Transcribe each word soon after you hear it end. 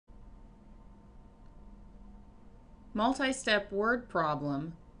Multi-step word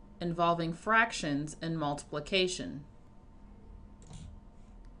problem involving fractions and multiplication.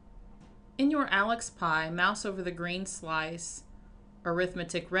 In your ALEKS Pi, mouse over the green slice,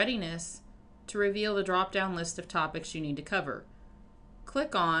 Arithmetic Readiness, to reveal the drop-down list of topics you need to cover.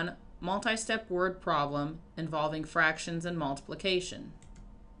 Click on Multi-step word problem involving fractions and multiplication.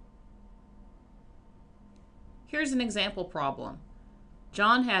 Here's an example problem.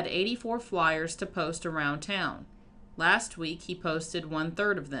 John had 84 flyers to post around town. Last week he posted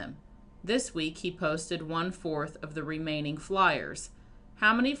 1/3 of them. This week he posted 1/4 of the remaining flyers.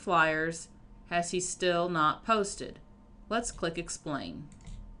 How many flyers has he still not posted? Let's click Explain.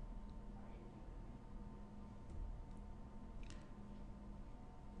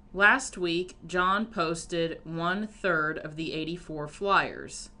 Last week John posted 1/3 of the 84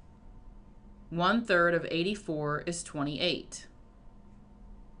 flyers. 1/3 of 84 is 28.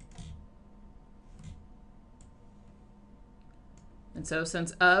 And so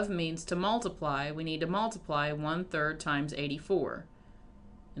since of means to multiply, we need to multiply 1/3 times 84.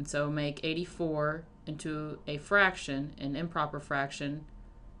 And so make 84 into a fraction, an improper fraction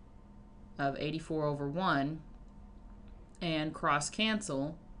of 84 over 1, and cross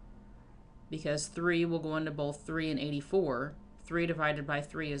cancel because 3 will go into both 3 and 84. 3 divided by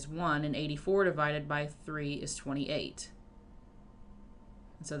 3 is 1, and 84 divided by 3 is 28.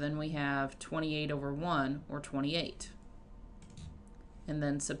 And so then we have 28 over 1, or 28. And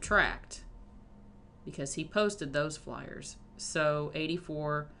then subtract, because he posted those flyers. So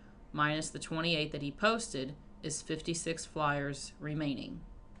 84 minus the 28 that he posted is 56 flyers remaining.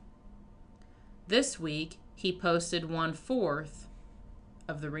 This week, he posted 1/4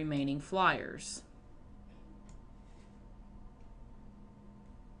 of the remaining flyers.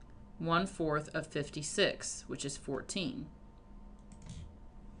 1/4 of 56, which is 14.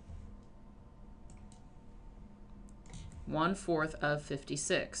 1/4 of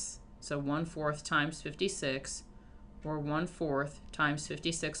 56. So 1/4 times 56, or 1/4 times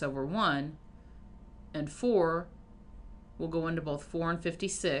 56 over 1, and 4 will go into both 4 and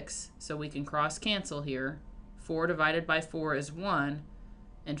 56, so we can cross cancel here. 4 divided by 4 is 1,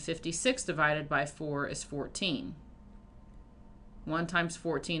 and 56 divided by 4 is 14. 1 times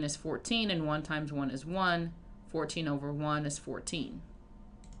 14 is 14, and 1 times 1 is 1. 14 over 1 is 14.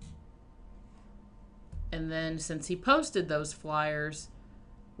 And then since he posted those flyers,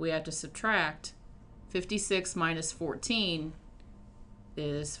 we have to subtract. 56 minus 14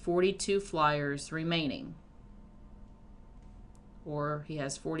 is 42 flyers remaining. Or he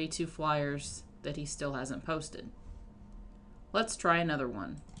has 42 flyers that he still hasn't posted. Let's try another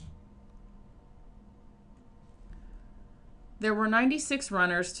one. There were 96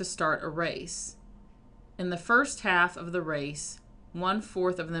 runners to start a race. In the first half of the race,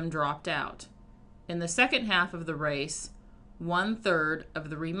 1/4 of them dropped out. In the second half of the race, 1/3 of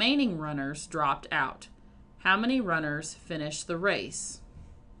the remaining runners dropped out. How many runners finished the race?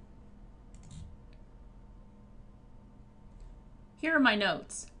 Here are my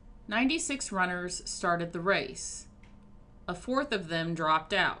notes. 96 runners started the race. 1/4 of them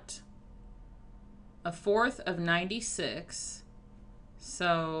dropped out. 1/4 of 96,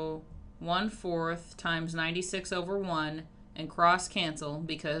 so 1/4 times 96 over 1, and cross cancel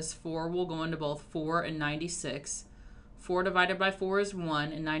because 4 will go into both 4 and 96. 4 divided by 4 is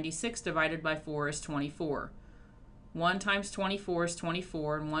 1, and 96 divided by 4 is 24. 1 times 24 is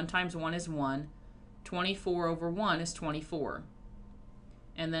 24, and 1 times 1 is 1. 24 over 1 is 24.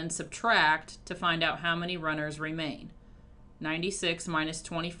 And then subtract to find out how many runners remain. 96 minus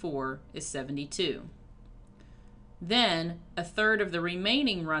 24 is 72. Then 1/3 of the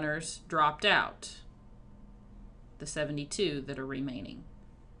remaining runners dropped out. The 72 that are remaining.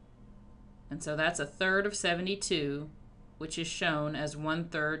 And so that's 1/3 of 72, which is shown as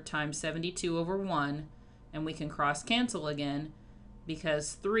 1/3 times 72 over 1, and we can cross cancel again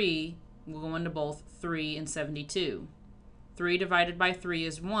because 3 will go into both 3 and 72. 3 divided by 3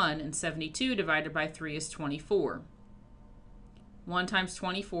 is 1, and 72 divided by 3 is 24. 1 times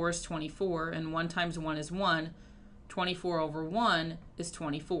 24 is 24, and 1 times 1 is 1. 24 over 1 is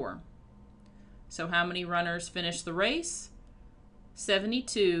 24. So how many runners finished the race?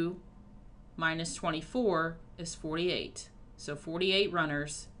 72 minus 24 is 48. So 48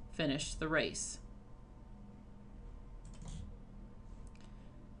 runners finished the race.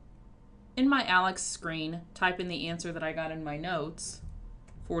 In my ALEKS screen, type in the answer that I got in my notes,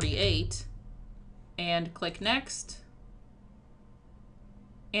 48, and click Next.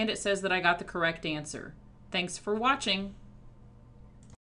 And it says that I got the correct answer. Thanks for watching.